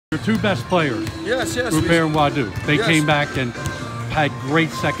Your two best players, yes, Rupert and Wadoux, they yes. came back and had great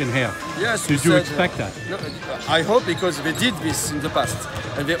second half. Yes, Did you expect that? No, I hope, because they did this in the past,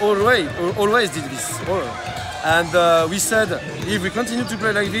 and they always did this. And we said, if we continue to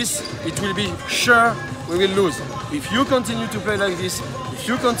play like this, it will be sure we will lose. If you continue to play like this, if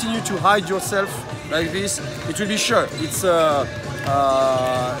you continue to hide yourself like this, it will be sure. It's there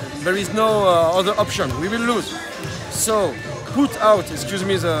is no other option. We will lose. So put out, excuse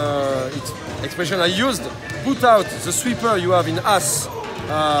me the expression I used, put out the sweeper you have in us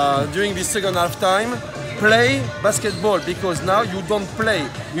during this second half time. Play basketball, because now you don't play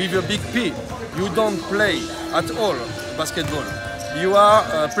with a big P. You don't play at all basketball. You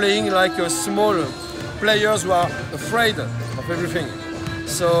are playing like a small players who are afraid of everything.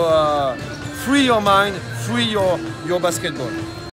 So free your mind, free your basketball.